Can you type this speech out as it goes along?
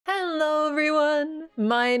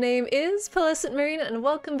my name is PearlescentMoon and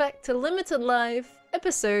welcome back to Limited Life,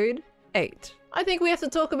 episode 8. I think we have to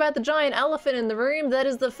talk about the giant elephant in the room, that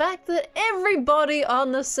is the fact that everybody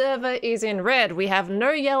on the server is in red. We have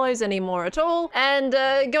no yellows anymore at all, and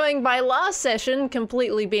going by last session,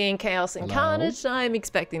 completely being chaos and carnage, I'm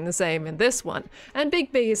expecting the same in this one. And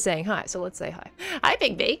Big B is saying hi, so let's say hi. Hi,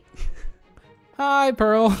 Big B. Hi,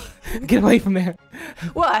 Pearl. Get away from there.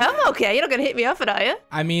 Well, I'm okay. You're not gonna hit me off it, are you?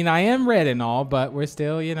 I mean, I am red and all, but we're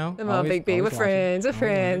still, you know. Come on, Big B. We're friends. We're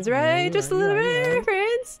friends, right? Just a little bit. We're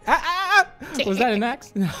friends. Was that an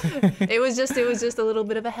axe? It was just a little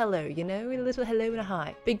bit of a hello, you know, a little hello and a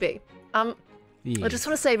hi. Big B. I just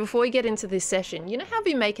want to say before we get into this session, you know how I've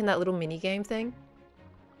been making that little mini game thing?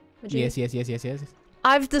 Yes.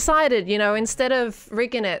 I've decided, you know, instead of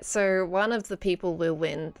rigging it so one of the people will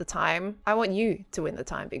win the time, I want you to win the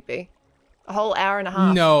time, Big B. A whole hour and a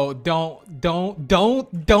half. No, don't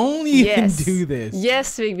even do this.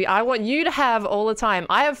 Yes, Big B. I want you to have all the time.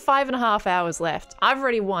 I have 5.5 hours left. I've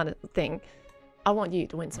already won a thing. I want you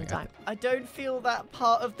to win some time. I don't feel that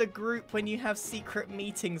part of the group when you have secret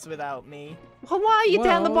meetings without me. Well, why are you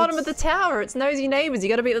down the bottom of the tower? It's nosy neighbors. You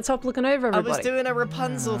gotta be at the top looking over everybody. I was doing a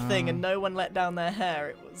Rapunzel thing and no one let down their hair.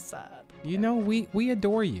 It was sad. You know, we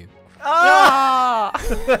adore you. Ah!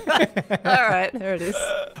 All right, there it is.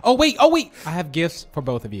 Oh wait. I have gifts for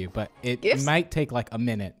both of you, but it might take like a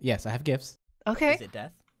minute. Yes, I have gifts. Okay. Is it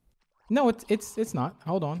death? No, it's not.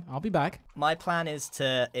 Hold on, I'll be back. My plan is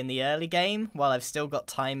to, in the early game, while I've still got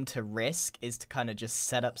time to risk, is to kind of just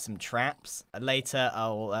set up some traps. Later,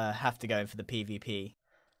 I'll have to go in for the PvP.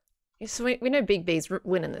 So we know Big B's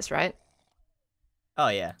winning this, right? Oh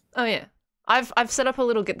yeah. Oh yeah. I've set up a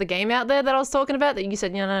little get the game out there that I was talking about that you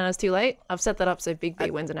said no, it's too late. I've set that up so Big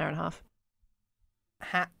B wins an hour and a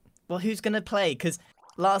half. Well, who's gonna play? Because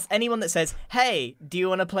anyone that says, "Hey, do you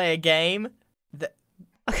want to play a game?"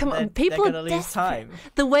 Come on, people are lose time.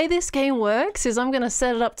 The way this game works is I'm going to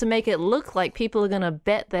set it up to make it look like people are going to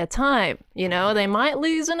bet their time. You know, they might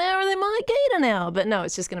lose an hour, they might gain an hour, but no,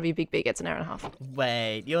 it's just going to be Big B gets an hour and a half.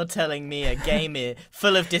 Wait, you're telling me a game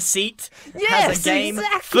full of deceit has a game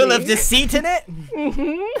exactly. full of deceit in it?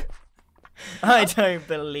 Mm-hmm. I don't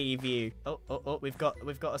believe you. Oh, we've got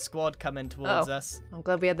a squad coming towards us. I'm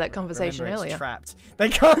glad we had that conversation Remember, earlier. It's trapped. They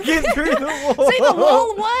can't get through the wall. See, the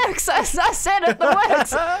wall works. I said it, but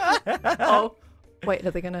works. Oh, wait, are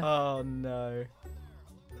they gonna? Oh no.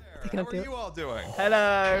 How are you all doing?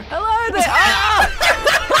 Hello. Hello there.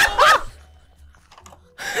 Ah!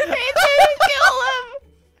 He didn't kill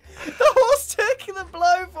him. The horse took the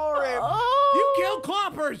blow for him. Oh. You killed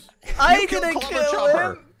Cloppers. I didn't kill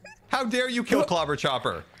him. How dare you kill Clobber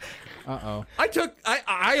Chopper? Uh-oh.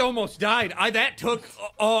 I almost died. I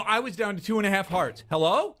was down to 2.5 hearts.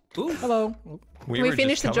 Hello? Ooh. Hello. We we were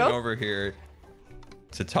finish just the coming job? over here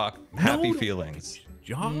to talk happy feelings.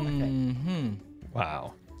 John?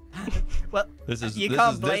 Wow. Well, This is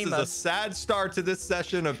us. a sad start to this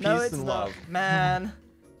session of No, peace it's and not. love. Man,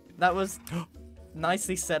 that was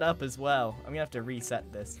nicely set up as well. I'm gonna have to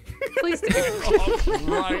reset this. Please do.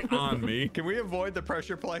 Right on me. Can we avoid the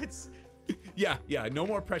pressure plates? Yeah, no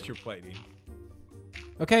more pressure plating.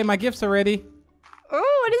 Okay, my gifts are ready.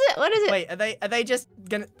 Oh, what is it? What is it? Wait, are they just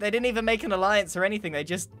gonna? They didn't even make an alliance or anything. They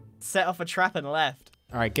just set off a trap and left.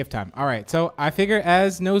 All right, gift time. All right, so I figure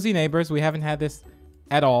as nosy neighbors, we haven't had this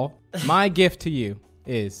at all. My gift to you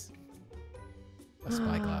is a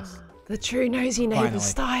spyglass. The true nosy neighbor Finally.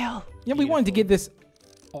 style. Yeah, we wanted to get this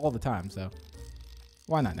all the time, so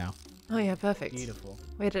why not now? Oh yeah, perfect. Beautiful.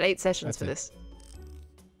 We had 8 sessions for this.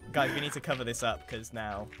 Guys, we need to cover this up because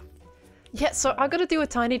now. Yeah, so I got to do a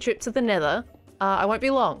tiny trip to the Nether. I won't be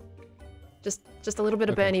long. Just a little bit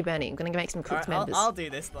of Bernie. I'm gonna make some cooked members. I'll do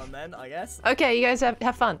this one then, I guess. Okay, you guys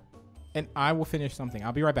have fun. And I will finish something.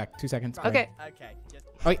 I'll be right back. 2 seconds. Okay. Okay. Just...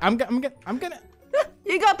 Wait, I'm gonna.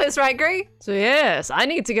 You got this, right, Gree? So yes, I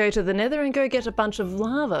need to go to the Nether and go get a bunch of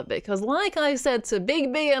lava because like I said to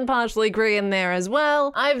Big B and partially Gree in there as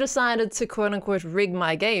well, I've decided to quote-unquote rig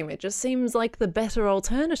my game. It just seems like the better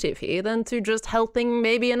alternative here than to just helping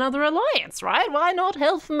maybe another alliance, right? Why not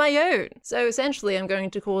help my own? So essentially I'm going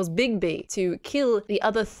to cause Big B to kill the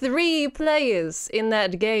other 3 players in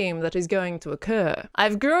that game that is going to occur.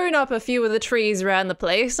 I've grown up a few of the trees around the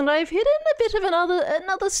place and I've hidden a bit of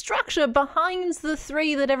another structure behind the 3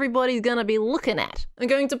 that everybody's gonna be looking at. I'm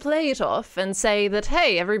going to play it off and say that,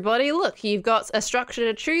 hey, everybody, look, you've got a structure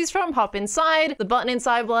to choose from, hop inside. The button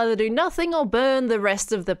inside will either do nothing or burn the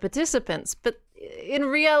rest of the participants. But in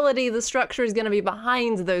reality, the structure is going to be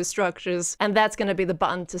behind those structures, and that's going to be the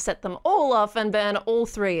button to set them all off and burn all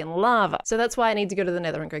 3 in lava. So that's why I need to go to the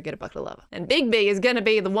nether and go get a bucket of lava. And Big B is going to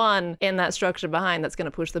be the one in that structure behind that's going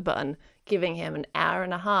to push the button, giving him an hour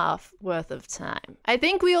and a half worth of time. I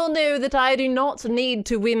think we all know that I do not need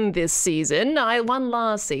to win this season. I won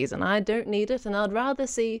last season. I don't need it, and I'd rather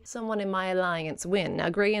see someone in my alliance win. Now,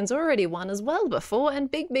 Grian's already won as well before,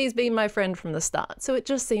 and Big B's been my friend from the start, so it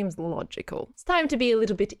just seems logical. It's time to be a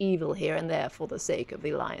little bit evil here and there for the sake of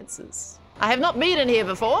the alliances. I have not been in here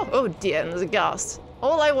before. Oh dear, and there's a ghast.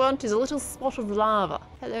 All I want is a little spot of lava.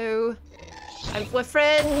 Hello. We're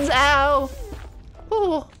friends, ow.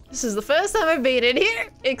 Oh, this is the first time I've been in here,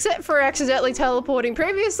 except for accidentally teleporting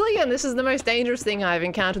previously, and this is the most dangerous thing I've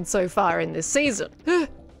encountered so far in this season.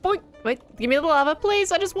 Boink. Wait, give me the lava,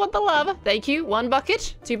 please. I just want the lava. Thank you. 1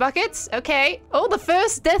 bucket, 2 buckets. Okay. Oh, the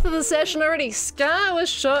first death of the session already. Scar was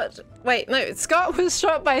shot. Wait, no, Scott was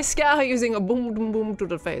shot by Scar using a boom, boom, boom to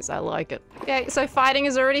the face. I like it. Okay, so fighting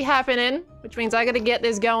is already happening, which means I gotta get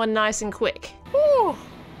this going nice and quick. Whew.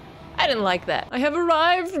 I didn't like that. I have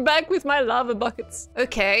arrived back with my lava buckets.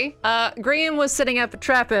 Okay, Grian was setting up a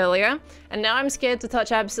trap earlier, and now I'm scared to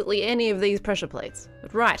touch absolutely any of these pressure plates.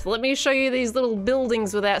 But right, let me show you these little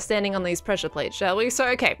buildings without standing on these pressure plates, shall we? So,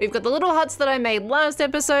 okay, we've got the little huts that I made last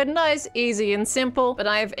episode, nice, easy, and simple, but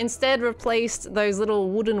I've instead replaced those little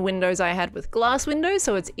wooden windows I had with glass windows,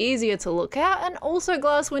 so it's easier to look out, and also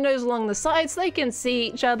glass windows along the sides so they can see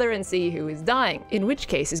each other and see who is dying, in which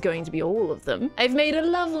case is going to be all of them. I've made a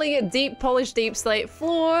lovely deep polished deep slate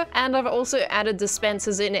floor, and I've also added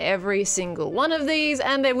dispensers in every single one of these,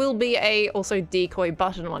 and there will be a also decoy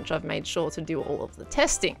button once I've made sure to do all of the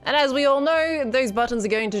testing. And as we all know, those buttons are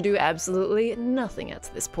going to do absolutely nothing at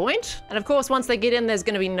this point. And of course, once they get in, there's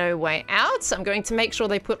going to be no way out. I'm going to make sure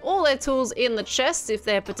they put all their tools in the chests if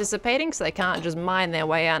they're participating, so they can't just mine their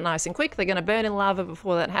way out nice and quick. They're going to burn in lava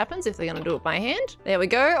before that happens if they're going to do it by hand. There we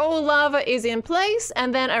go. All lava is in place,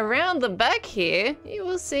 and then around the back here, you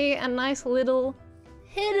will see a nice little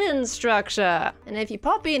hidden structure. And if you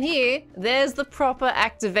pop in here, there's the proper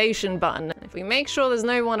activation button. If we make sure there's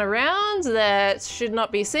no one around that should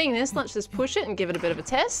not be seeing this, let's just push it and give it a bit of a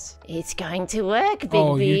test. It's going to work,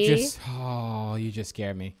 Big B. You just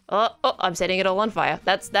scared me. Oh, I'm setting it all on fire.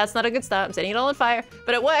 That's not a good start. I'm setting it all on fire,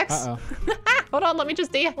 but it works. Hold on, let me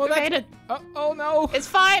just deactivate it. Oh no. It's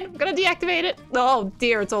fine. I'm gonna deactivate it. Oh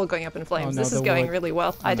dear, it's all going up in flames. No, this is going really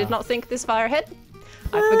well. I did no. not think this far ahead.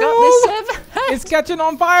 I forgot this server had. It's catching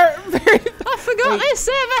on fire. I forgot this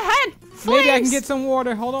server had flames. Maybe I can get some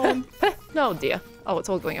water. Hold on. No, dear. Oh, it's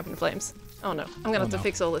all going up in flames. Oh no, I'm gonna have to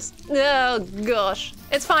fix all this. Oh gosh.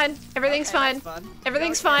 It's fine. Everything's fine.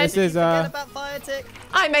 Everything's fine. This is Forget about fire tick.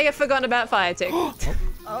 I may have forgotten about fire tick.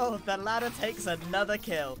 Oh, the ladder takes another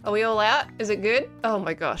kill. Are we all out? Is it good? Oh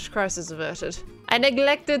my gosh, crisis averted. I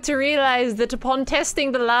neglected to realize that upon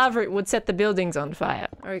testing the lava, it would set the buildings on fire.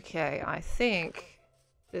 Okay, I think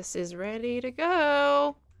this is ready to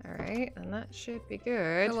go. All right, and that should be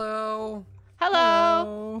good. Hello.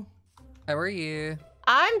 Hello. How are you?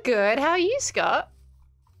 I'm good. How are you, Scott?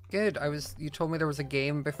 Good. You told me there was a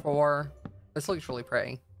game before. This looks really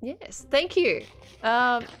pretty. Yes, thank you.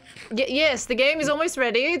 Yes, the game is almost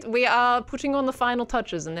ready. We are putting on the final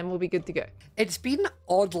touches and then we'll be good to go. It's been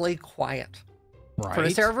oddly quiet. Right. For a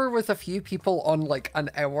server with a few people on like an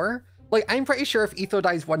hour. Like, I'm pretty sure if Etho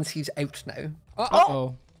dies once, he's out now.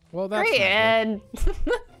 Uh-oh. Well, that's Brian.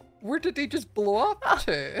 Where did he just blow up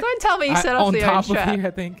to? Don't tell me you set off on the top own of trap. here,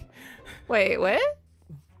 I think. Wait, where?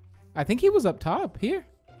 I think he was up top here.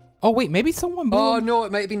 Oh wait, maybe someone blew Oh him. no,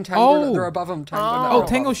 it might have been Tango. Oh. They're above him. Tango. Oh,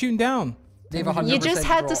 Tango's shooting down. They've You just 100%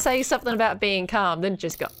 had to dropped. say something about being calm, then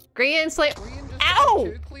just go. Green sleep. Brian just Ow! got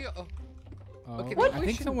too clear. Oh. Oh, Okay, I we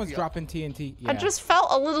think should someone's be up. dropping TNT. Yeah. I just felt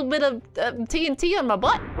a little bit of TNT on my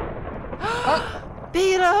butt.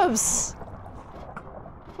 Beat-ups!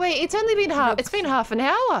 Wait, it's only been it's been half an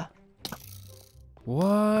hour.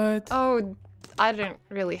 What? Oh, I don't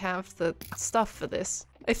really have the stuff for this.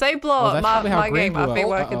 If they blow Oh, up that's my, probably how my Green game I've blew been up.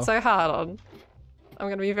 working Uh-oh. so hard on, I'm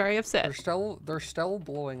gonna be very upset. They're still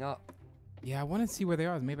blowing up. Yeah, I want to see where they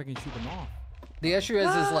are. Maybe I can shoot them off. The issue is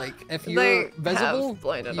like if They you're have visible,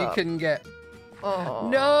 blown it you up. can get. Oh.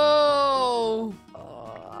 No.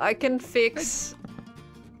 I can fix.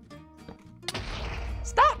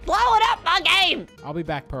 Stop blowing up my game! I'll be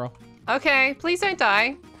back, Pearl. Okay, please don't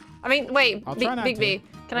die. I mean, wait, I'll try not Big to. B,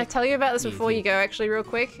 Can I tell you about this before you go, actually, real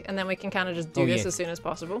quick, and then we can kind of just do this as soon as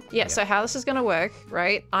possible? Yeah. So how this is gonna work,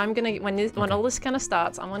 right? I'm gonna when all this kind of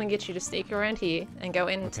starts, I'm gonna get you to sneak around here and go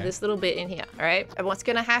into this little bit in here, all right? And what's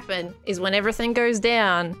gonna happen is when everything goes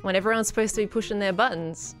down, when everyone's supposed to be pushing their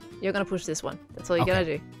buttons, you're gonna push this one. That's all you're gonna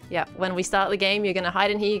do. Yeah. When we start the game, you're gonna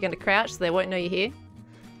hide in here. You're gonna crouch, so they won't know you're here,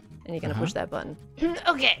 and you're gonna push that button.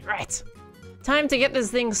 Okay, right. Time to get this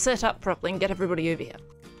thing set up properly and get everybody over here.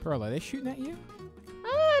 Pearl, are they shooting at you?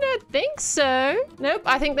 I don't think so. Nope,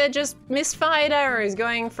 I think they're just misfired arrows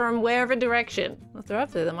going from wherever direction. If they're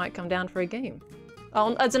up there, they might come down for a game.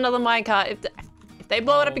 Oh, that's another minecart. If they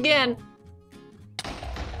blow it up again.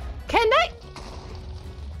 Can they?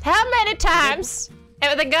 How many times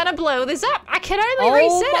are they gonna blow this up? I can only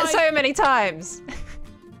reset it so many times.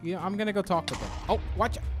 Yeah, I'm gonna go talk with them. Oh,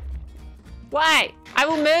 watch out. Why? I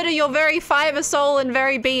will murder your very fiber soul and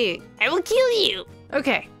very being. I will kill you.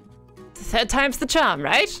 Okay. Third time's the charm,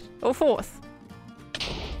 right? Or fourth?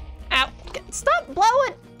 Ow. Stop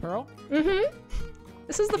blowing. Pearl? Mm-hmm.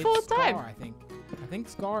 This is the fourth time. Scar, I think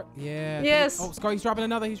Scar. Yeah. Yes. Oh, Scar, he's dropping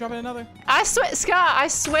another. I swear, Scar, I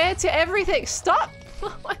swear to everything. Stop.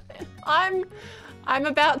 I'm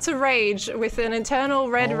about to rage with an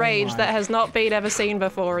eternal red rage that has not been ever seen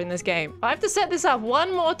before in this game. I have to set this up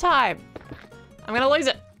one more time. I'm gonna lose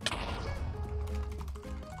it.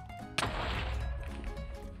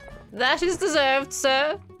 That is deserved,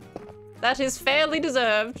 sir. That is fairly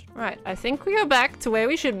deserved. Right, I think we are back to where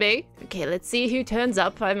we should be. Okay, let's see who turns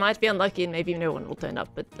up. I might be unlucky and maybe no one will turn up,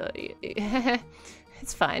 but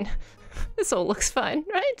it's fine. This all looks fine,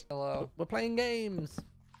 right? Hello. We're playing games.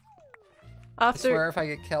 I swear if I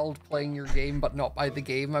get killed playing your game but not by the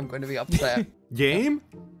game, I'm going to be upset. Game?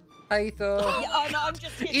 Etho. Yeah, no, I'm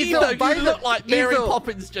just Etho, you look like Mary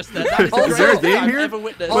Poppins just then. That is Also, the is there a greatest thing game I've here? ever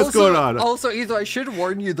witnessed. What's going on? Also, Etho, I should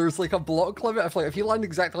warn you, there's like a block limit. If you land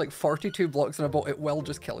exactly like 42 blocks in a boat, it will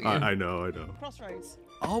just kill you. I know. Crossroads.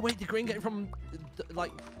 Oh wait, did Green get from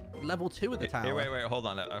like level 2 of the tower? Hey, wait, hold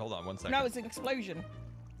on 1 second. No, it's an explosion.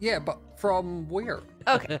 Yeah, but from where?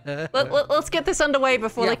 Okay, let's get this underway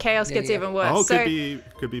before the chaos gets even worse. Oh, so,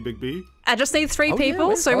 could be Big B. I just need 3 people,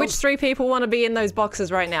 yeah, so which 3 people want to be in those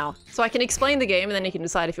boxes right now? So I can explain the game and then you can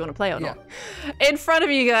decide if you want to play or not. In front of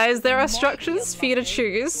you guys, there are structures for you to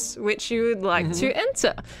choose which you would like to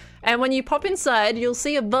enter. And when you pop inside, you'll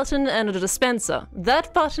see a button and a dispenser.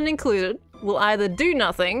 That button included will either do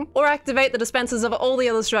nothing or activate the dispensers of all the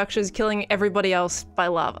other structures, killing everybody else by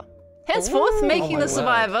lava. Henceforth, making the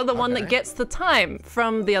survivor the one that gets the time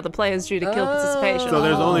from the other players due to kill participation. So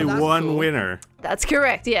there's only one winner. That's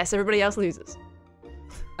correct, yes, everybody else loses.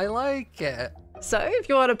 I like it. So, if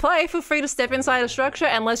you want to play, feel free to step inside a structure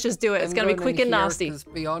and let's just do it. It's going to be quick and nasty. Because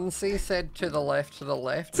Beyonce said to the left,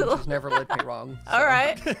 and she's never led me wrong. So. All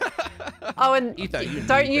right. Oh, and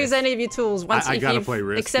don't use any of your tools. Once I if gotta you've play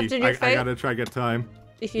risky. accepted your fate, I gotta try get time.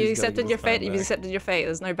 if you accepted your fate, you've accepted your fate.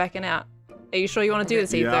 There's no backing out. Are you sure you want to do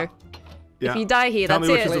this, Etho? Yeah. If you die here, Tell that's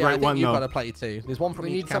me which it. is the right one, You've though. got to play too. There's one from We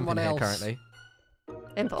each need camp in someone here else. currently.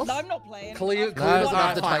 Impulse. No, I'm not playing. Cleo No, doesn't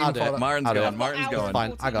have the fine, I'll time do for it. it. Martin's I'll do going. it. Martin's going.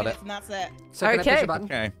 Fine, I got it. And that's it. So can I push Okay. a button?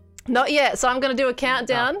 Okay. Not yet. So I'm going to do a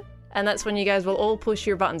countdown, and that's when you guys will all push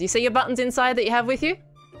your buttons. You see your buttons inside that you have with you?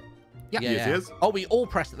 Yes. Oh, we all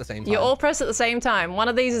press at the same time. You all press at the same time. One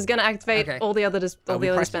of these is going to activate all the other Are we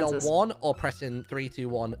pressing dispensers. on 1 or pressing 3, 2,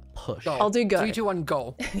 1, push? Go. I'll do go. 3, 2, 1,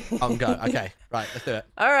 go. On go. Okay. Right, let's do it.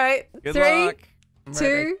 All right. Good 3, luck.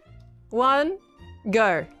 2, 1,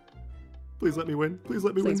 go. Please let me win. Please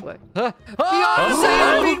let me Please win. work. Beyonce,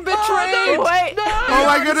 I've been betrayed! Wait. Oh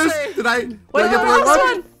my goodness! Did I get Wait, the the right last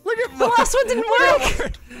one? one. The last one didn't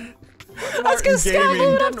work. That's because Scar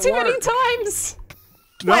blew it up too many times.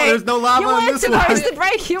 No, Wait, there's no lava you in weren't this supposed one. to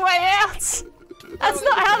break your way out. That's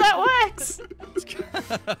not how that works.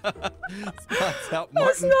 That's how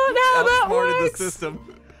That's not how that outsmarted works. the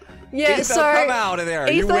system. Yeah, Etho, so come out of there.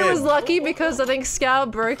 You Etho win. was lucky because I think Scar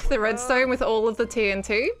broke the redstone with all of the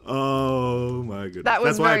TNT. Oh my goodness. That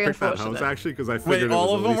was That's why very I picked that unfortunate. house actually, because I Wait, figured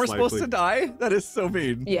all it of was them were least supposed likely. to die? That is so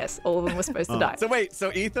mean. Yes, all of them were supposed to die. So wait,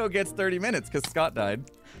 so Etho gets 30 minutes because Scott died.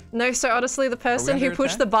 No, so honestly, the person who under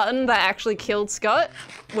pushed attack? the button that actually killed Scott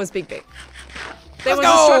was Big B. There was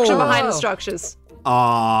a structure behind the structures.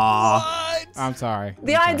 Aww. I'm sorry.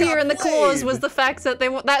 The idea and the clause was the fact that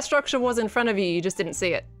that structure was in front of you, you just didn't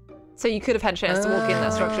see it. So you could have had a chance to walk in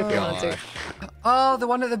that structure if you wanted to. Oh, the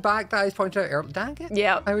one at the back that I was pointing out earlier. Dang it.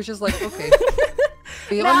 Yeah. I was just like, okay.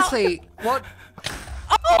 Beyonce, what?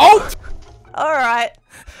 Alright.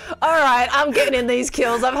 Alright, I'm getting in these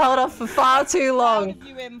kills. I've held off for far too long.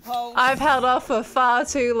 You impulse. I've held off for far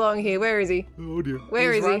too long here. Where is he? Oh dear.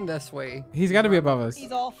 Where He's is he? run this way. He's got to be above us.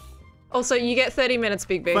 He's off. Also, you get 30 minutes,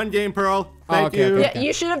 Big B. Fun game, Pearl. Oh, Thank okay, you. okay. Yeah,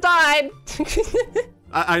 you should have died.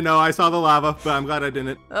 I know, I saw the lava, but I'm glad I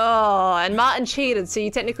didn't. Oh, and Martin cheated, so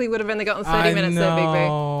you technically would have only gotten 30 minutes there, Big B.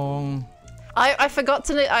 know. I forgot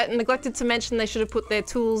to, I neglected to mention they should have put their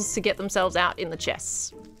tools to get themselves out in the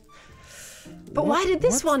chests. But why did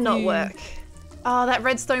this what's one not the- work? Oh, that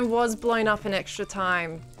redstone was blown up an extra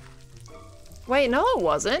time. Wait, no it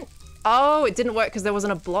wasn't. Oh, it didn't work because there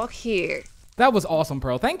wasn't a block here. That was awesome,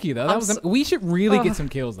 Pearl. Thank you, though. That was. We should really get some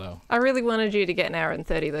kills, though. I really wanted you to get an hour and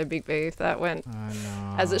 30 though, Big B, if that went I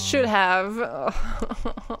know. as it should have.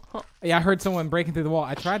 Yeah, I heard someone breaking through the wall.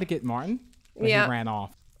 I tried to get Martin, but Yeah. he ran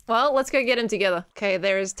off. Well, let's go get him together. Okay,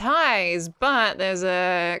 there's ties, but there's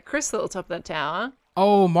a crystal at the top of that tower.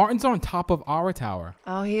 Oh, Martin's on top of our tower.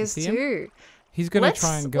 Oh, he is see him? too. He's gonna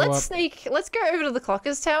try and go up. Let's go over to the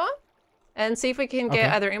Clockers Tower and see if we can get Okay.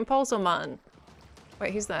 either Impulse or Martin.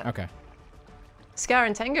 Wait, who's that? Okay. Scar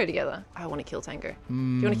and Tango together. I want to kill Tango. Do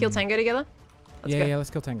you want to kill Tango together? Let's go. Yeah, let's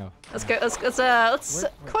kill Tango. Let's go. Let's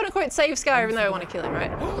quote unquote save Scar, even though I want to kill him,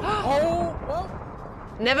 right? Oh, well,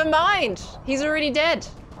 Never mind. He's already dead.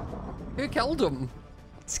 who killed him?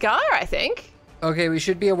 Scar, I think. Okay, we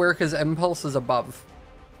should be aware because Impulse is above.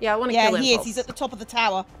 Yeah, I want to Yeah, kill he is. Impulse. He's at the top of the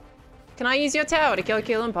tower. Can I use your tower to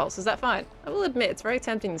kill Impulse? Is that fine? I will admit, it's very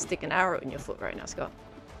tempting to stick an arrow in your foot right now, Scott.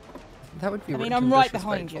 That would be I mean, rude I'm and right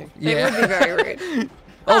behind disrespectful. It would be very rude.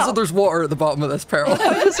 Also, Oh. there's water at the bottom of this Pearl.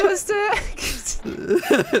 I was supposed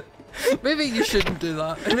to... Maybe you shouldn't do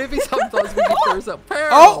that. And maybe sometimes we can throw some Pearl.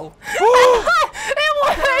 Oh!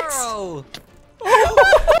 It works! Pearl!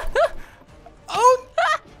 Oh!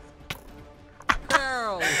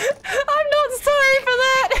 Pearl! I'm not sorry for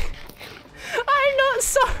that! I'm not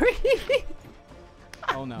sorry!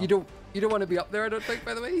 Oh no. You don't want to be up there, I don't think,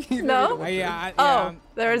 by the way. You really No? don't want to. Yeah. Oh,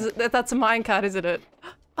 there is. That's a minecart, isn't it?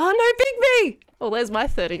 Oh no, Big B! Well, there's my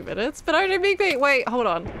 30 minutes, but only Big B. Wait, hold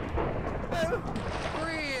on.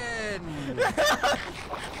 Brian!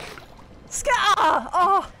 Scar!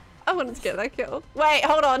 Oh, I wanted to get that kill. Wait,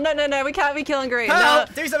 hold on. No, we can't be killing green. Help!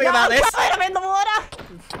 No. Do something No, about this! God, I'm in the water!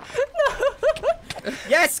 No!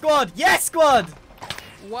 Yes, squad! Yes, squad!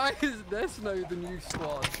 Why is this now the new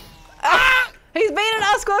squad? He's been in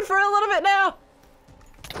our squad for a little bit now.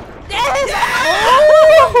 Yes!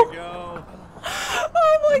 There you go.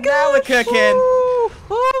 Oh my god! Now we're cooking.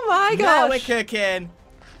 Oh my Now we're gosh! cooking.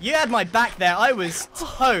 You had my back there. I was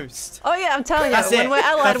toast. Oh yeah, I'm telling That's you, it. when we're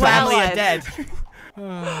allied, the we're family allied. are dead.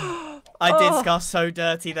 I did Scar so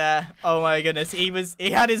dirty there. Oh my goodness. He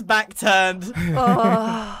had his back turned.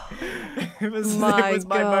 Oh, it was my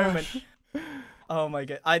my moment. gosh. Oh my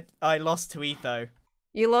god. I lost to Etho.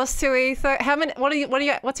 You lost to Ether. How many?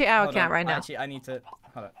 What's your hour Hold count on. right now? Actually, I need to.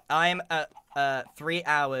 Hold on. I'm at 3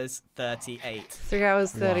 hours 38. 3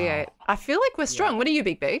 hours 38. I feel like we're strong. What are you,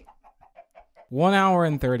 Big B? 1 hour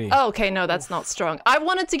and 30. Oh, okay, no, that's not strong. I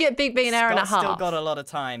wanted to get Big B an hour and a Scott's still half. got a lot of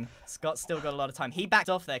time. Scott's still got a lot of time. He backed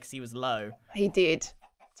off there because he was low. He did. Do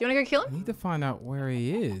you want to go kill I him? need to find out where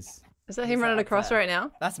he is. Is that him running up across there? right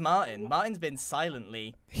now? That's Martin. Martin's been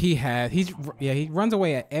silently. He runs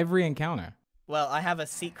away at every encounter. Well, I have a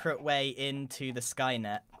secret way into the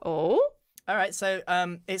Skynet. Oh? All right, so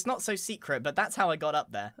it's not so secret, but that's how I got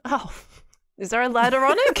up there. Oh. Is there a ladder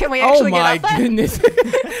on it? Can we Oh actually my get up there? goodness!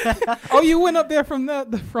 Oh, you went up there from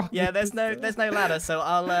the frog. Yeah, there's no ladder, so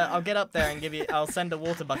I'll get up there and I'll send a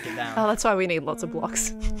water bucket down. Oh, that's why we need lots of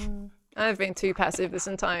blocks. I've been too passive this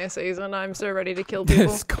entire season. I'm so ready to kill people.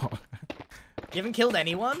 Scott. You haven't killed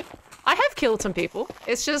anyone? I have killed some people.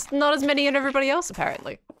 It's just not as many as everybody else,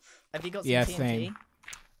 apparently. Have you got some Yeah, TNT? same.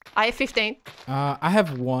 I have 15. I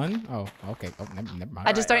have one. Oh, okay. Oh, never mind.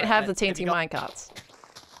 I just don't alright, have the have TNT you got- minecarts.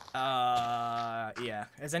 Yeah.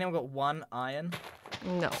 Has anyone got 1 iron?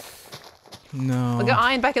 No. No. I'll go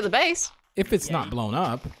iron back at the base. If it's Yeah, not you- blown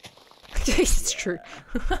up. It's true.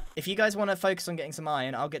 If you guys want to focus on getting some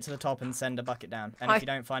iron, I'll get to the top and send a bucket down. And if you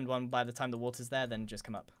don't find one by the time the water's there, then just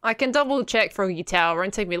come up. I can double check Froggy Tower. It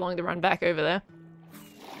won't take me long to run back over there.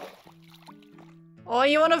 Oh,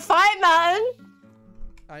 you want to fight, man?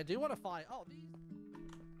 I do want to fight. Oh, these.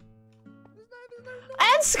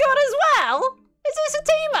 And Scott as well? Is this a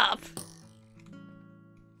team up?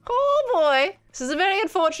 Oh boy. This is a very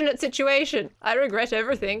unfortunate situation. I regret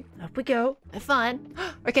everything. Up we go. Have fun.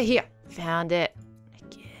 Okay, here. Found it.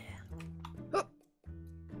 Yeah.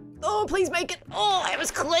 Oh, please make it. Oh, I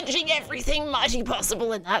was clenching everything mighty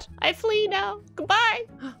possible in that. I flee now. Goodbye.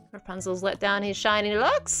 Rapunzel's let down his shiny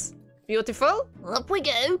locks. Beautiful. Up we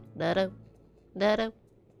go. Da-do. Da-do.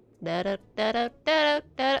 Da-do. Da-do. Da-do.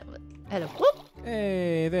 Da-do. Hello. Whoop.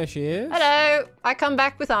 Hey, there she is. Hello. I come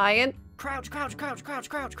back with iron. Crouch, crouch, crouch, crouch,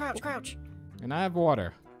 crouch, crouch, crouch. And I have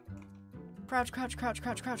water. Crouch, crouch, crouch,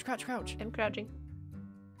 crouch, crouch, crouch, crouch. I'm crouching.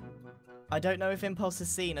 I don't know if Impulse has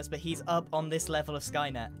seen us, but he's up on this level of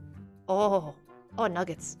Skynet. Oh. Oh,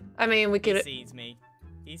 nuggets. I mean, we He could... sees me.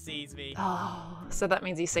 He sees me. Oh, so that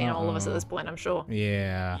means he's seen all of us at this point, I'm sure.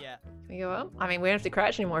 Yeah. Yeah. Can we go up? I mean, we don't have to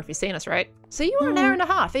crouch anymore if he's seen us, right? So you were an hour and a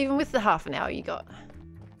half, even with the half an hour you got.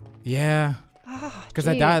 Yeah. Oh, Because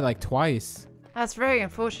I gee. died like twice. That's very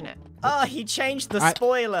unfortunate. Oh, he changed the I-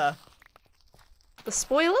 spoiler. The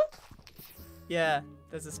spoiler? Yeah,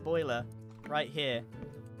 there's a spoiler right here.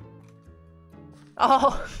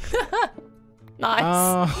 Oh. Nice.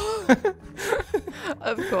 Oh.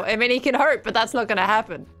 Of course. I mean, he can hope, but that's not going to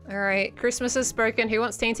happen. All right. Christmas is spoken. Who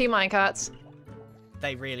wants TNT minecarts?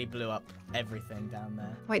 They really blew up everything down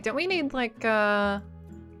there. Wait, don't we need, like, tracks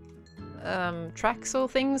or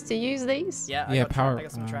things to use these? Yeah, Yeah, I power-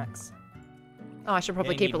 got some tracks. Oh, I should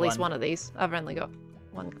probably only keep need at least one. one of these. I've only got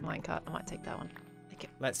one minecart. I might take that one. Thank you.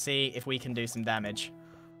 Let's see if we can do some damage.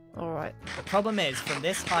 All right. The problem is, from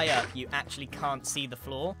this high up, you actually can't see the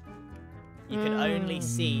floor. You can only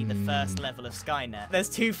see the first level of Skynet. There's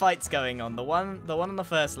two fights going on. The one on the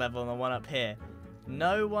first level and the one up here.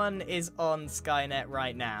 No one is on Skynet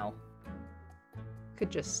right now. Could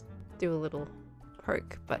just do a little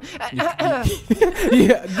poke, but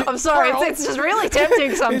Yeah. I'm sorry. It's just really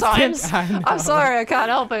tempting sometimes. I know. I'm sorry. I can't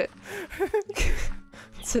help it.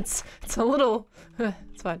 it's a little.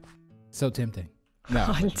 It's fine. So tempting.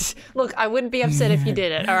 No. Look, I wouldn't be upset if you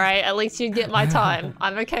did it. All right. At least you'd get my time.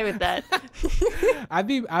 I'm okay with that.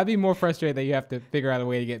 I'd be more frustrated that you have to figure out a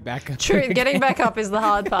way to get back up. True. Getting back up is the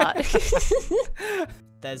hard part.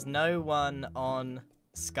 There's no one on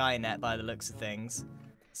Skynet by the looks of things.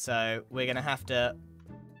 So we're going to have to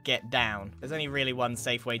get down. There's only really one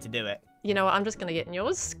safe way to do it. You know what? I'm just gonna get in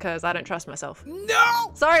yours because I don't trust myself.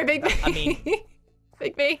 No! Sorry, Big B. I mean-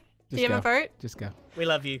 Big B. Do you have a vote? Just go. We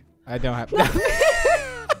love you. I don't have.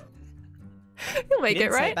 You'll make You it,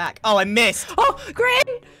 didn't say right? back. Oh, I missed! Oh,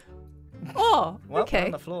 green! Oh, Well, we're okay.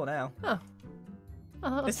 on the floor now. Oh,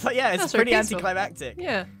 that was- Yeah, that it's was very pretty peaceful. anticlimactic.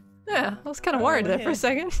 Yeah, yeah. I was kind of Oh, worried there yeah. for a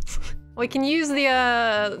second. We can use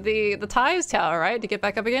the tires tower, right, to get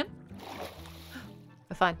back up again.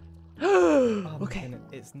 We're fine. Oh my Okay. goodness,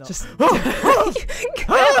 it's not. Just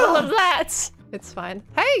all of that. It's fine.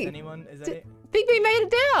 Hey, Anyone? Is it? Big B made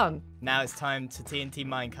it down. Now it's time to TNT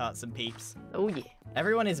minecart some peeps. Oh yeah.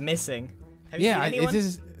 Everyone is missing. Have you Yeah, seen I, anyone? this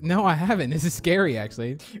is no, I haven't. This is scary,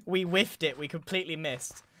 actually. We whiffed it. We completely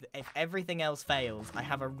missed. If everything else fails, I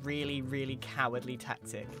have a really, really cowardly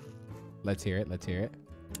tactic. Let's hear it. Let's hear it.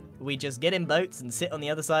 We just get in boats and sit on the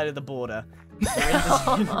other side of the border.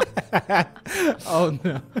 Oh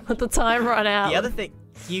no. Let the time run out. The other thing,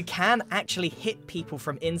 you can actually hit people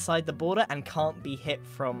from inside the border and can't be hit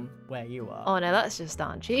from where you are. Oh no, that's just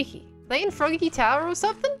darn cheeky. They in Froggy Tower or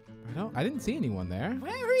something? I didn't see anyone there.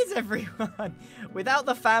 Where is everyone? Without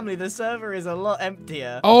the family, the server is a lot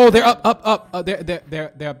emptier. Oh, they're up. Oh,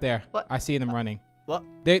 they're up there. What? I see them running. What?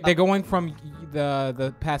 They're going from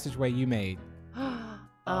the passageway you made.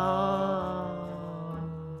 Oh.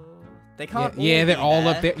 They can't. Yeah, all they're be all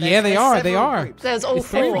there. up there. There's- Yeah, they there's are. They several are. groups. There's all It's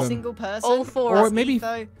three of four. them. Single person. All four. Or It's maybe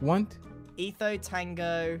Etho, one. Etho,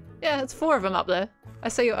 Tango. Yeah, it's four of them up there. I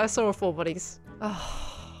saw four bodies.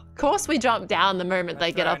 Oh, of course we jump down the moment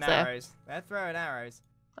they get up They're there. throwing arrows. They're throwing arrows.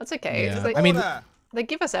 That's okay. Yeah. They, I mean- Order. they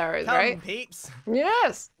give us arrows, Come, right? peeps.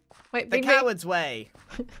 Yes. Wait, The Big B. coward's way.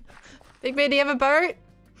 Big B, do you have a boat?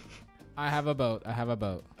 I have a boat.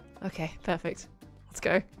 Okay, perfect. Let's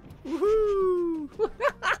go. Woohoo!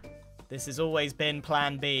 This has always been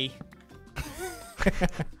Plan B.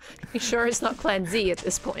 You sure it's not Plan Z at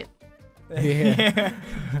this point? Yeah.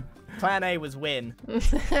 Plan A was win.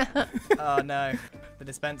 Oh no, the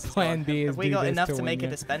dispenser. Plan B is Have we do got this enough to to make win, a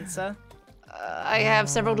yeah. dispenser? I have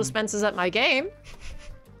several dispensers at my game.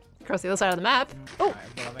 Across the other side of the map. Oh, Alright,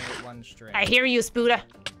 well, I've only got one string. I hear you, Spooder.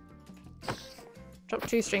 Drop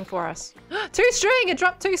 2 string for us. 2 string! It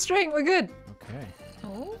dropped 2 string. We're good. Okay.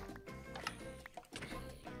 Oh.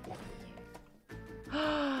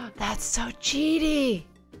 That's so cheaty.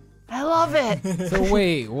 I love it. So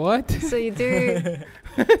wait, what? So you do.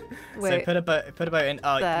 So Wait. put a boat in.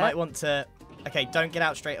 Oh, There. you might want to. Okay, don't get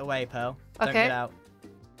out straight away, Pearl. Don't Okay. get out.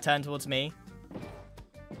 Turn towards me.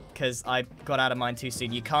 Because I got out of mine too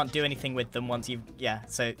soon. You can't do anything with them once you. Yeah.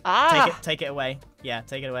 So Ah. take it away. Yeah,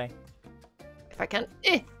 take it away. If I can.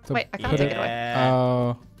 So Wait, I can't put take it- it away. Yeah.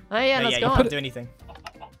 Oh. Oh yeah, No, let's yeah, go you on. can't do anything.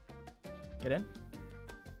 Get in.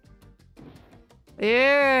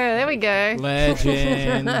 Yeah, there we go.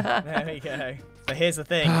 Legend. There we go. But here's the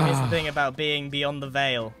thing. Here's the thing about being beyond the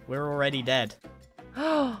veil. We're already dead.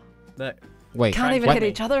 Look. Wait. Can't even what? hit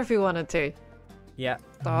each other if we wanted to. Yeah.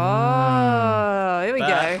 Oh, here we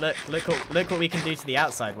But go. look what we can do to the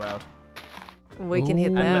outside world. We can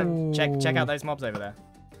hit them. And look, check out those mobs over there.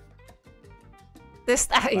 That is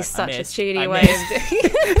I such a missed. cheaty I way of doing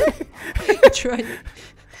it. Try,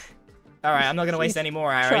 All right, I'm not gonna waste any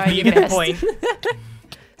more arrows. try But you your get the best. point.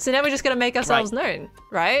 So now we're just gonna make ourselves known,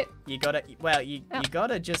 right? You gotta. Well, you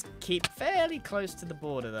gotta just keep fairly close to the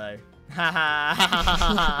border though. Ha ha ha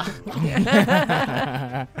ha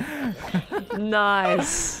ha.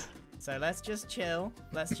 Nice. So let's just chill.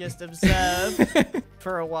 Let's just observe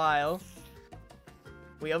for a while.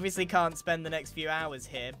 We obviously can't spend the next few hours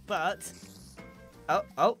here, but... Oh.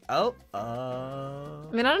 I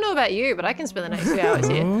mean, I don't know about you, but I can spend the next few hours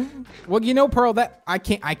here. Well, you know, Pearl, that I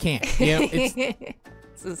can't. You know, it's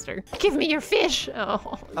Sister. Give me your fish.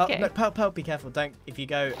 Oh, okay. Oh, no, Pearl, be careful. Don't... If you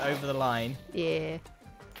go over the line, Yeah.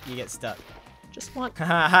 you get stuck. Just want Ha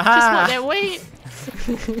ha ha! that weight.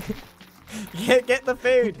 Get the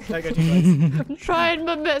food! Don't go too close. I'm trying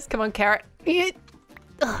my best. Come on, carrot. Oh,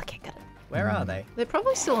 okay, got it. Where are they? They're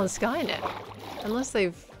probably still on Skynet. Unless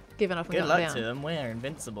they've given up and Good gone luck down. to them. We're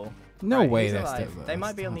invincible. no Right, way who's that's alive? the. They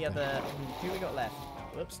might be on the that's other... not Who we got left?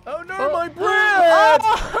 Whoops. Oh no, Oh. my bread!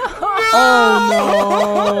 Oh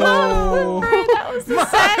no! That was the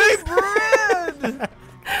saddest. bread!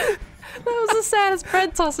 That was the saddest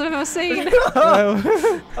bread toss I've ever seen.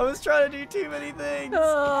 I was trying to do too many things.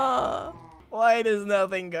 Oh. Why does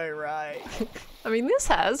nothing go right? I mean, this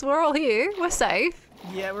has. We're all here. We're safe.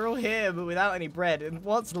 Yeah, we're all here, but without any bread. And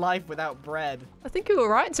what's life without bread? I think we were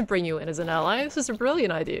right to bring you in as an ally. This is a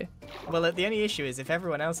brilliant idea. Well, the only issue is if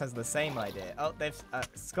everyone else has the same idea. Oh,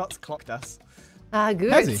 Scott's clocked us. Ah,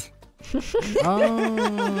 good. Has he?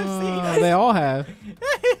 Oh, they all have.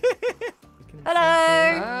 Hello.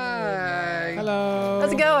 Hi. Hello.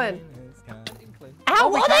 How's it going? Ow,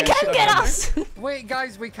 we oh, they can can shoot get them. us! Wait,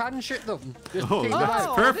 guys, we can shoot them. Just Oh, take them that's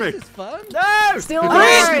out. perfect. This is fun. No! Steal the I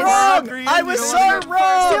was arrows! wrong! Green, I was you so wanna go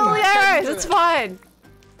wrong! Steal the arrows, do it's it. fine.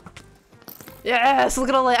 Yes, look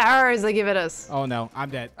at all the arrows they're giving us. Oh no, I'm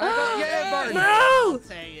dead. Yeah, Martin. No!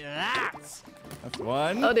 Say that. That's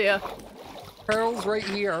one. Oh dear. Pearl's right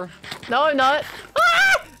here. No, I'm not.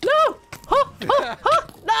 Ah! No!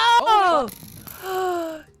 No!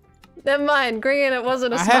 Never mind, green, it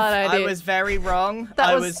wasn't a I smart have- idea. I was very wrong.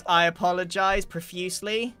 That I apologize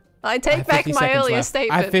profusely. I I take have back 50 my seconds earlier left.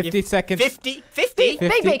 statement. I have 50 seconds. 50? 50?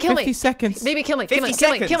 Baby, kill me. 50 seconds. Baby, kill me. 50 Kill me,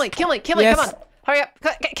 seconds. kill me, kill me, kill me, Yes. come on. Hurry up.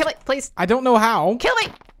 Kill me, please. I don't know how. Kill me!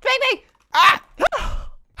 Baby! Ah!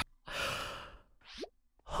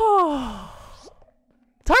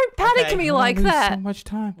 Don't panic Okay. me Why like lose that. So much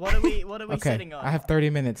time. What are we Okay, sitting on? I have 30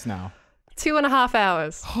 minutes now. 2.5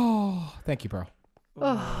 hours. Oh, thank you, bro.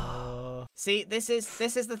 See, this is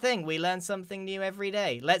the thing. We learn something new every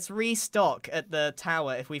day. Let's restock at the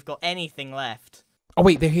tower if we've got anything left. Oh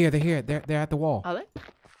wait, they're here. They're at the wall. Are they?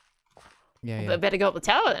 Yeah, We yeah. better go up the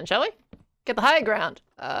tower then, shall we? Get the high ground.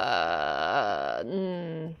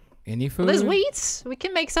 Any food? There's wheat. We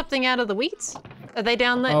can make something out of the wheat. Are they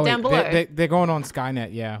down there, Oh, down wait, below? they're going on Skynet.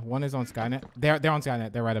 Yeah, one is on Skynet. They're on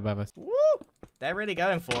Skynet. They're right above us. Woo! They're really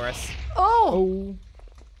going for us. Oh! Oh.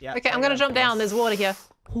 Yeah. Okay, I'm they're gonna going jump for down. us. There's water here.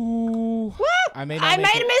 Ooh. Woo! I made I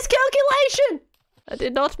made a miscalculation. I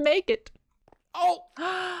did not make it. Oh,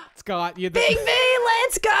 Scott, you. Big V,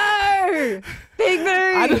 let's go! Big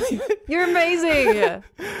V, you're amazing.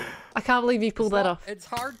 I can't believe you pulled that off. It's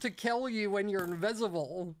hard to kill you when you're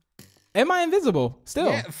invisible. Am I invisible still?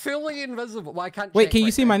 Yeah, fully invisible. Well, I can't. Wait, check can you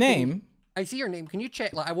right see now. my Can you- name? I see your name. Can you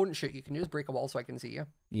check? Like, I wouldn't shoot you. Can you just break a wall so I can see you?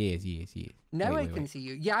 Yes. Now Wait, I can see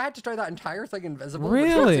you. Yeah, I had to try that entire thing invisible. which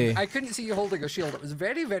Really? wasn't- I couldn't see you holding a shield. It was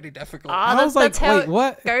very, very difficult. Ah, I was like, that's how wait, it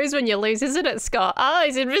what? goes when you lose, isn't it, Scott? Ah,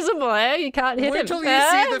 he's invisible, eh? You can't hit Wait him. till you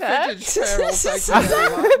see the footage, Pearl. Thank you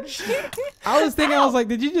very much. I was thinking, I was like,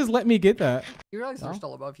 did you just let me get that? You realize they're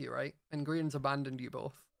still above you, right? And Green's abandoned you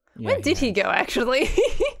both. Yeah, When did he go, actually?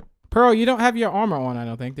 Pearl, you don't have your armor on, I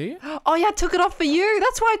don't think, do you? Oh, yeah, I took it off for you.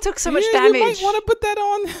 That's why I took so much Yeah, damage. You might want to put that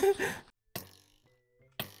on.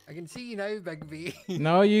 I can see you now, Big V.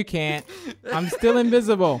 No, you can't. I'm still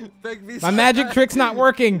invisible. Big V's My magic trick's not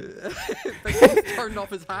working. Big V's turned off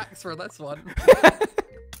his hacks for this one.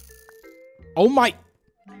 Oh my.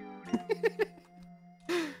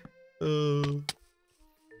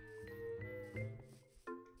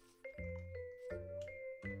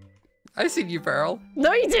 I seen you, Pearl.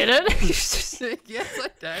 No, you didn't. Yes, I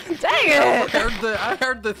did. Dang it. I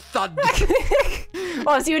heard the thud.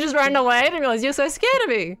 Oh, so you were just running away and realized you're so scared of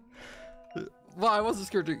me. Well, I wasn't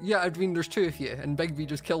scared to. Yeah, I mean, there's two of you, and Big B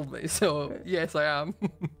just killed me, so yes, I am.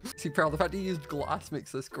 See, Pearl, the fact that you used glass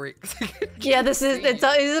makes this great. Yeah, it's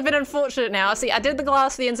a bit unfortunate now. See, I did the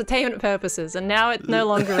glass for the entertainment purposes, and now it no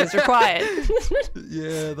longer is required.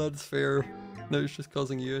 Yeah, that's fair. No, it's just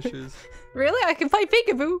causing you issues. Really? I can play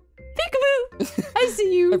peekaboo. Peekaboo! I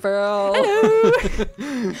see you. Hey, Pearl.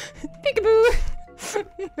 Hello. Peekaboo.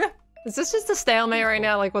 Is this just a stalemate right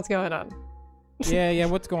now? Like, what's going on? Yeah,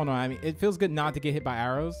 what's going on? I mean, it feels good not to get hit by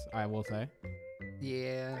arrows, I will say.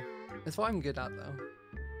 Yeah, that's what I'm good at, though.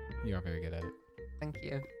 You are very good at it. Thank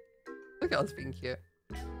you. Look at us being cute.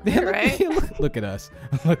 Right? Look at us.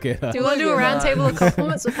 Look at us. Do you want to do a round table of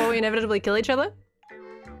compliments before we inevitably kill each other?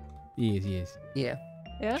 Yes. Yeah.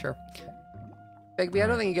 Yeah? Sure. Bigby, I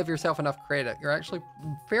don't think you give yourself enough credit. You're actually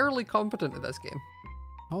fairly competent at this game.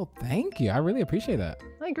 Oh, thank you. I really appreciate that.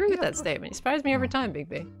 I agree with that statement. You surprise me every time, Big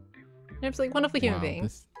B. You're absolutely wonderful human being.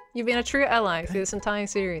 You've been a true ally through this entire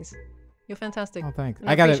series. You're fantastic. Oh, thanks. And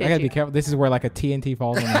I gotta appreciate be you. careful. This is where like a TNT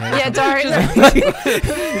falls on my head. Yeah,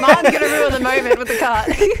 don't. Martin's gonna ruin the moment with the cart.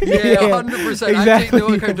 Yeah, 100%. exactly. I take no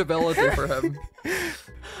accountability for him.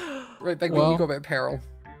 Right, Bigby, Well, you go about Pearl.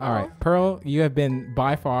 All right, Pearl, you have been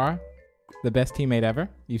by far the best teammate ever.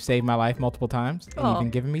 You've saved my life multiple times, and you've Aw. been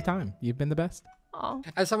giving me time. You've been the best. Oh,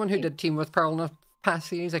 As someone who did team with Pearl in a past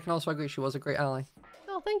series, I can also agree she was a great ally.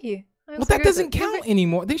 oh, thank you. I Well, also that agree with doesn't it. count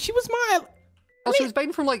anymore. She was my. Well, she was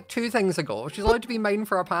mine from like 2 things ago. She's allowed to be mine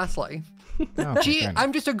for a past life. Oh, okay, She, fair enough.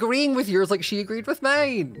 I'm just agreeing with yours like she agreed with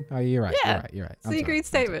mine. Oh, you're right. Yeah. You're right. It's the agreed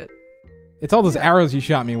statement. It's all those arrows you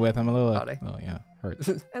shot me with. I'm a little. Sorry. Oh yeah, hurt.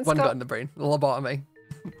 And One Scott- got in the brain. Lobotomy.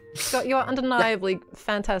 Scott, you are undeniably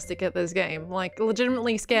fantastic at this game. Like,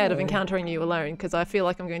 legitimately scared of encountering you alone because I feel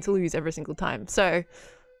like I'm going to lose every single time. So,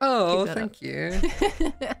 Oh, that thank you.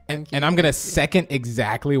 And I'm gonna second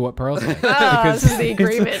exactly what Pearl said. this is the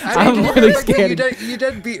agreement. I'm really scared. You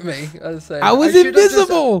did beat me. I was should have just-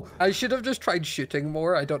 invisible. I should have just tried shooting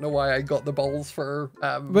more. I don't know why I got the balls for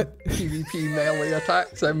But- PvP melee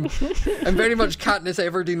attacks. I'm very much Katniss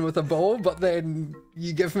Everdeen with a bow, but then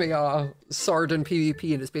you give me a sword in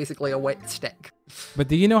PvP and it's basically a wet stick. But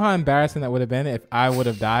do you know how embarrassing that would have been if I would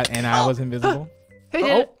have died and I was invisible? Who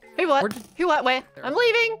did it? Who what? Who what? Where? I'm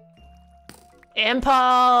leaving.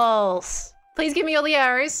 Impulse. Please give me all the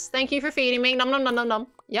arrows. Thank you for feeding me. Nom nom nom nom nom.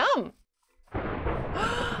 Yum.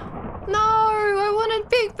 No, I wanted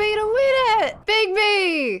Big B to win it. Big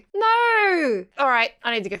B. No. All right,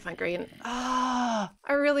 I need to go find Green. Ah,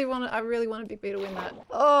 I really wanted Big B to win that.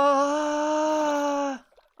 Oh.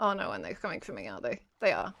 Oh no, and they're coming for me, aren't they?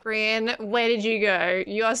 They are. Green, where did you go?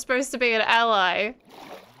 You are supposed to be an ally.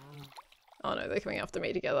 Oh no, they're coming after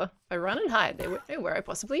me together. If I run and hide, they won't know where I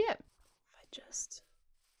possibly am. If I just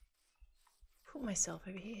put myself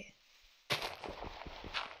over here. They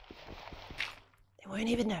won't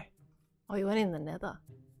even know. Oh, you went in the nether.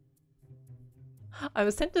 I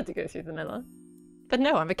was tempted to go through the nether. But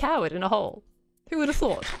no, I'm a coward in a hole. Who would have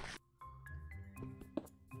thought?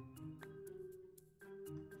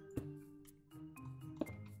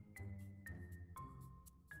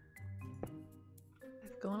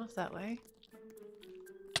 They've gone off that way.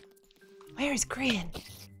 Where is Gran?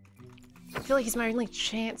 I feel like he's my only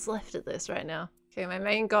chance left at this right now. Okay, my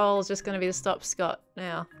main goal is just going to be to stop Scott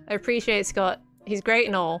now. I appreciate Scott. He's great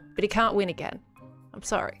and all, but he can't win again. I'm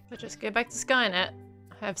sorry. But just go back to Skynet.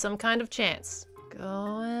 I have some kind of chance.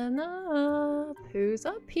 Going up. Who's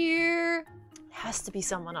up here? Has to be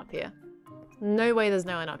someone up here. No way there's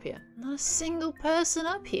no one up here. Not a single person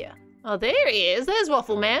up here. Oh, there he is. There's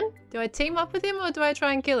Waffle Man. Do I team up with him or do I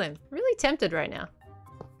try and kill him? Really tempted right now.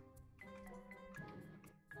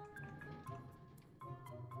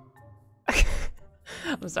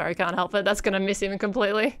 I'm sorry, I can't help it. That's gonna miss him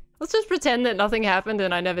completely. Let's just pretend that nothing happened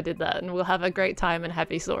and I never did that and we'll have a great time and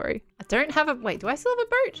happy story. I don't have a- wait, do I still have a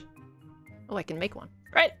boat? Oh, I can make one.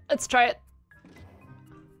 Right, let's try it.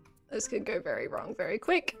 This could go very wrong very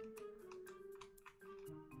quick.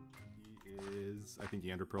 Is I think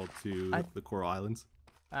Pearl to the Coral Islands.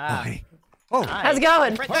 Ah. Oh, How's it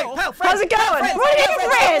going? Wait, How's it going? What do you mean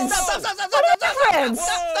friends? What do you mean friends?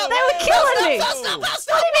 They were killing me. What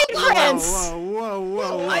do you mean friends?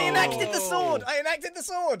 whoa! I enacted the sword! I enacted the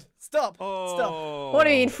sword! Stop! Stop! Oh. What do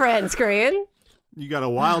you mean friends, Grian? You got a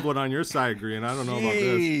wild one on your side, Green. I don't know about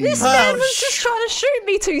this. This man was just trying to shoot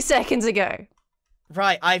me 2 seconds ago.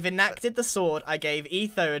 Right, I've enacted the sword. I gave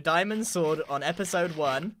Etho a diamond sword on episode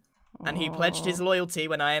 1, and he pledged his loyalty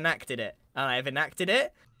when I enacted it. And I've enacted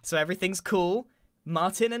it, so everything's cool.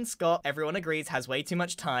 Martin and Scott, everyone agrees, has way too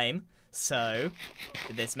much time, so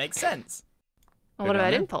this makes sense. What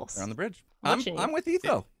about Impulse? They're on the bridge. watching you. I'm with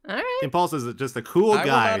Etho. All right. Impulse is just a cool I will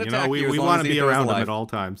guy. not You know, attack you as we long want as to be Etho is around him alive. at all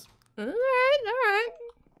times. All right.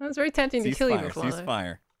 That was very tempting to kill you before. Cease though.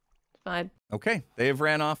 fire. Fine. Okay, they've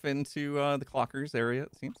ran off into the clockers area,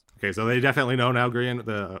 it seems. Okay, so they definitely know now,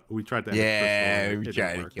 Grian. We tried to. Yeah, we it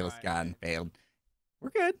tried didn't to work. kill Scott and failed. We're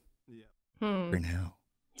good Hmm. for now.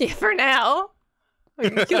 Yeah, for now. I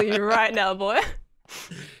can kill you right now, boy.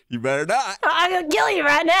 You better not. I can kill you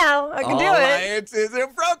right now. I can do it. Alliance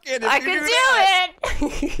isn't broken. If I you can do do that.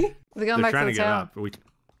 it. We're going They're back trying to to the get tower. up. But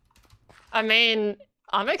I mean,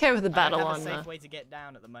 I'm okay with the I battle don't on have a there. safe way to get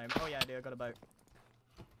down at the moment. Oh yeah, I do. I got a boat.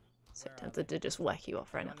 So tempted to just whack you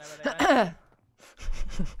off right now. I know where they went.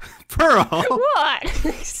 Pearl. What?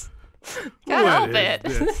 Can't help What it.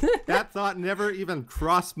 is this? That thought never even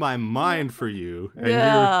crossed my mind for you. And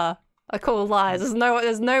Yeah. I call lies. There's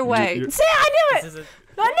no way. you- See, I knew This it. is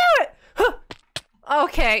I knew it. Huh.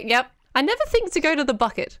 Okay. Yep. I never think to go to the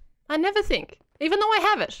bucket. I never think. Even though I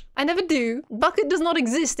have it. I never do. Bucket does not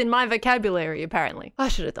exist in my vocabulary, apparently. I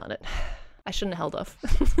should have done it. I shouldn't have held off.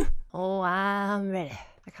 Oh, I'm ready.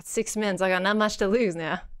 I got 6 minutes. I got not much to lose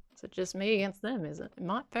now. So just me against them, is it? It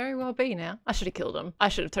might very well be now. I should have killed him. I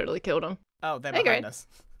should have totally killed him. Oh, they're Hey, behind great. us.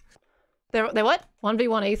 They're what?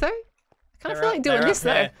 1v1 Etho? I kind of They're feel up- like doing they're this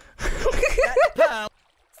up though. Pearl.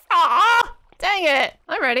 Ah! Dang it!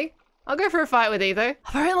 I'm ready. I'll go for a fight with Etho.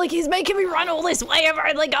 Apparently he's making me run all this way. I've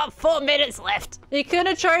only got 4 minutes left. You could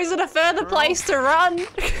have chosen a further place to run.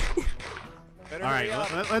 Better All right,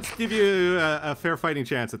 hurry up. let's give you a fair fighting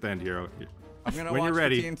chance at the end here. I'm gonna when watch you're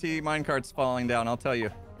ready. the TNT minecarts falling down. I'll tell you.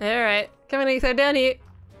 Alright, come on Etho, down here.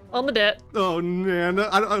 On the dirt. Oh man,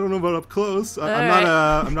 I don't know about up close.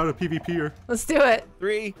 I'm not a PvPer. Let's do it.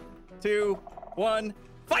 3, 2, 1,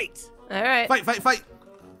 fight! Alright. Fight!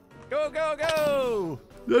 Go, go, go!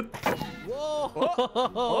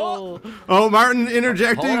 Whoa! Oh, Martin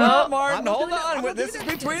interjecting. Hold on, I'm Martin. not Hold doing it. I'm on. not This doing is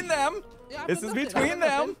anything. between them. Yeah, I've This done is nothing. between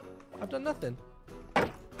them. I've done nothing.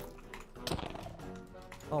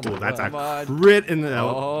 Oh, Oh, that's a Come on. crit in the.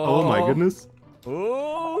 Oh my Oh. goodness.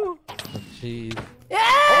 Ooh! Jeez. Yeah!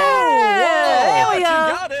 Whoa! There we You go!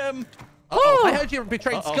 got him! Oh. I heard you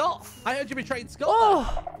betrayed Uh-oh. Scott. I heard you betrayed Scott.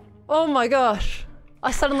 Oh! Oh my gosh.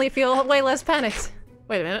 I suddenly feel way less panicked.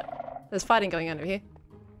 Wait a minute. There's fighting going on over here.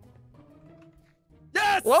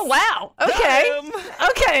 Yes! Whoa, wow! Okay. Got him!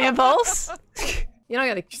 Okay, Impulse. You're not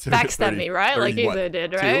gonna backstab me, right? Like 30 what? Etho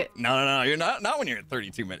did, 2? right? No. You're not when you're at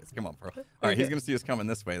 32 minutes. Come on, bro. All right, he's gonna see us coming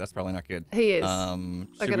this way. That's probably not good. He is.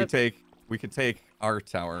 Should we could take our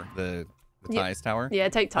tower, the Yeah. Ty's tower. Yeah,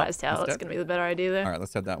 take Ty's tower. that's That's dead. gonna be the better idea there. All right,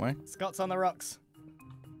 let's head that way. Scott's on the rocks.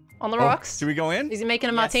 On the Oh, rocks. should we go in? Is he making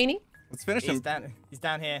a Yes. martini? Let's finish He's him. down. He's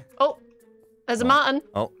down here. Oh, there's a Martin.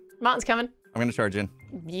 Oh, Martin's coming. I'm gonna charge in.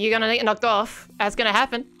 You're gonna get knocked off. That's gonna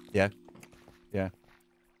happen. Yeah.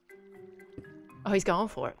 Oh, he's going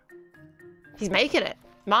for it. He's making it.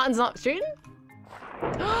 Martin's not shooting?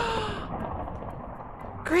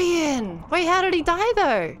 Grian! Wait, how did he die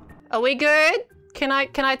though? Are we good? Can I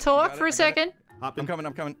talk it, for I a got it. second? Hop I'm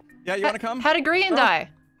in. coming. Yeah, you wanna come? How did Grian die?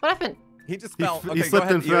 What happened? He just He fell. f- he Okay, slipped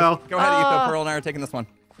go and ahead. fell. Go ahead, Etho. Oh. Pearl and I are taking this one.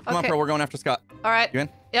 Come on, Okay. Pearl. We're going after Scott. All right. You in?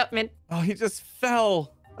 Yep, man. Oh, he just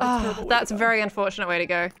fell. Oh, that's a very unfortunate way to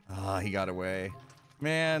go. Ah, he got away.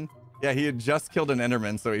 Man. Yeah, he had just killed an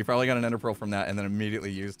Enderman, so he probably got an Ender Pearl from that and then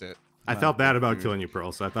immediately used it. I felt bad about killing you,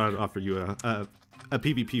 Pearl, so I thought I'd offer you a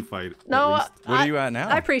PvP fight. at No, least. What are you at now?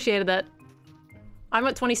 I appreciated that. I'm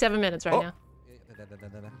at 27 minutes right Oh. now.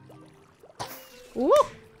 Woo!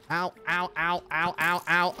 Ow, ow, ow, ow, ow,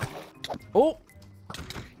 ow. Oh!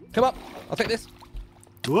 Come up. I'll take this.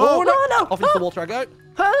 Whoa! Oh, no, no! Off into the water I go.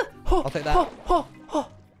 Huh? Oh, I'll take that.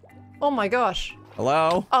 Oh my gosh.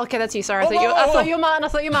 Hello? Oh, okay, that's you. Sorry, I Whoa, thought you. whoa, I whoa. thought you were Martin. I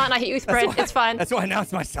thought you were Martin. I hit you with That's sprint. why- It's fine. That's why I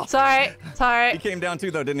announced myself. Sorry. Sorry. He came down too,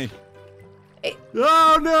 though, didn't he?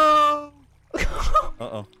 Oh no!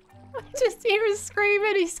 Uh-oh. I just hear him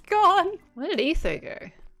screaming. He's gone. Where did Etho go?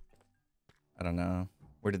 I don't know.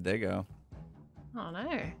 Where did they go? Oh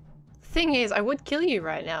no. Thing is, I would kill you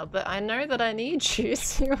right now, but I know that I need you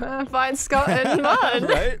to find Scott and Martin.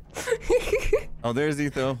 Right? Oh, there's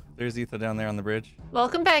Etho. There's Etho down there on the bridge.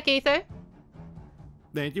 Welcome back, Etho.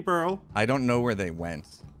 Thank you, Pearl. I don't know where they went.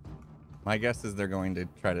 My guess is they're going to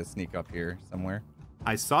try to sneak up here somewhere.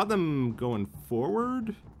 I saw them going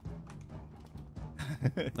forward,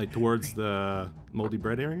 like towards the moldy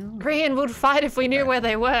bread area. Grian would fight if we knew where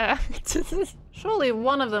they were. Surely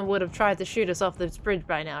one of them would have tried to shoot us off this bridge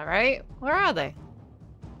by now, right? Where are they?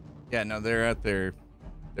 Yeah, no, they're at their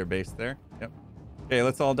base there. Yep. Okay,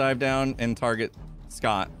 let's all dive down and target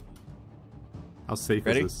Scott. How safe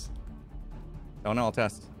Ready? is this? Oh no, I'll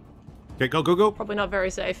test. Okay, go. Probably not very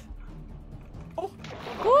safe. Oh.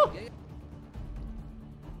 Woo!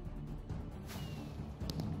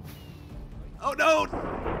 Oh no!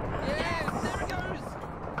 Yes, there it goes!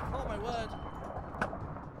 Oh my word.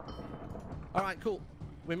 Alright, cool.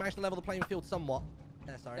 We managed to level the playing field somewhat.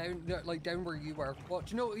 Yeah, sorry. Down where you were. What?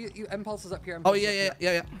 Do you know? Impulse is up here. Oh Impulse is yeah. up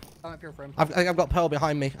here. I'm up here for him. I've got Pearl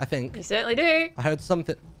behind me, I think. You certainly do. I heard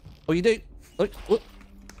something. Oh, you do? Look.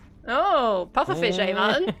 Oh, pufferfish, eh,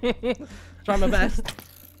 Martin? Try my best.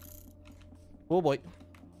 Oh boy.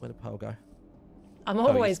 Where did Pearl go? I'm you're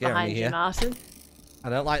always scaring me behind you, here. Martin. I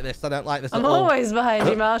don't like this. I don't like this I'm at all. always behind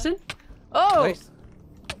you, Martin. Oh! Nice.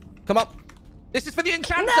 Come up. This is for the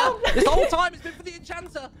enchanter. No. This whole time it's been for the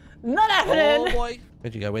enchanter. Not happening! Oh boy.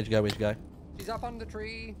 Where'd you go? Where'd you go? Where'd you go? She's up on the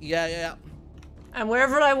tree. Yeah. I'm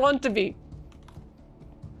wherever I want to be.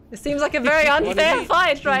 It seems like a very unfair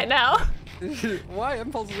fight right now. Why?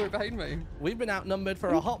 Impulse is right behind me. We've been outnumbered for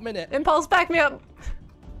a hot minute. Impulse, back me up.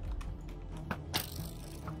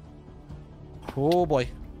 Oh boy.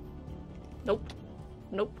 Nope.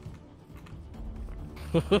 Nope.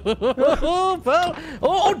 Oh, Pearl.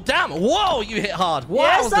 Oh, damn. Whoa, you hit hard.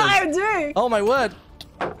 Yes, Wowzers. I do. Oh my word.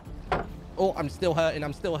 Oh, I'm still hurting.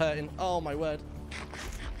 I'm still hurting. Oh my word.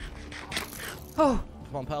 Oh.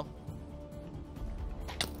 Come on, Pearl.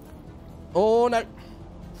 Oh no.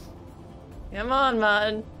 Come on,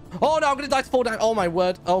 Martin. Oh no, I'm gonna die to fall down. Oh my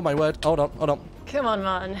word. Oh my word. Hold on. Come on,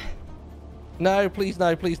 Martin. No, please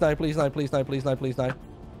no, please no, please no, please no, please no, please no.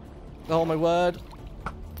 Oh my word.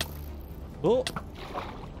 Oh.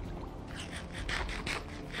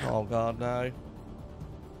 Oh god, no.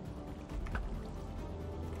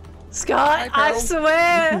 Scott, Hi, I Pearl.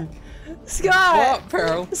 swear. Scott. What,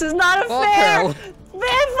 Pearl? This is not a What, fair Pearl?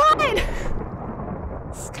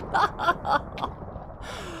 fight. Scott.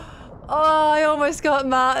 Oh, I almost got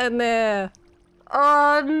Martin there.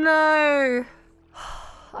 Oh no.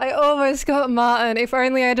 I almost got Martin. If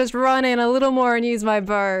only I just run in a little more and use my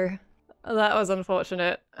bow. That was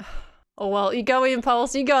unfortunate. Oh well, you go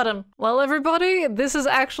Impulse, you got him. Well everybody, this is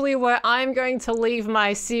actually where I'm going to leave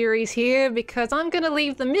my series here because I'm going to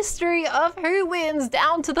leave the mystery of who wins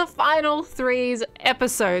down to the final 3's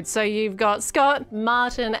episode. So you've got Scott,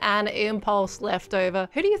 Martin, and Impulse left over.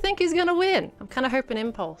 Who do you think is going to win? I'm kind of hoping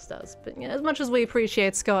Impulse does, but you know, as much as we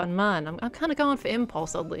appreciate Scott and Martin, I'm kind of going for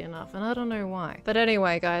Impulse oddly enough, and I don't know why. But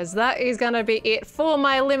anyway guys, that is going to be it for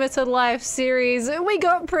my limited life series. We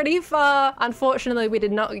got pretty far. Unfortunately, we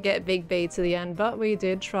did not get Big B to the end, but we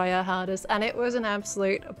did try our hardest and it was an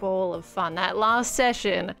absolute ball of fun. That last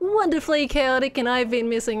session, wonderfully chaotic, and I've been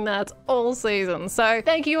missing that all season. So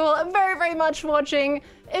thank you all very, very much for watching.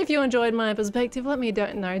 If you enjoyed my perspective, let me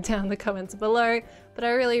know down in the comments below, but I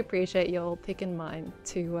really appreciate you all picking mine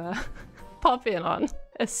to pop in on.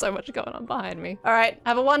 There's so much going on behind me. All right,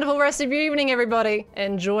 have a wonderful rest of your evening, everybody.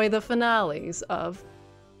 Enjoy the finales of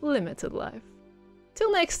Limited Life.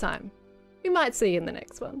 Till next time, we might see you in the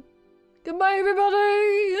next one. Goodbye,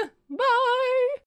 everybody. Bye.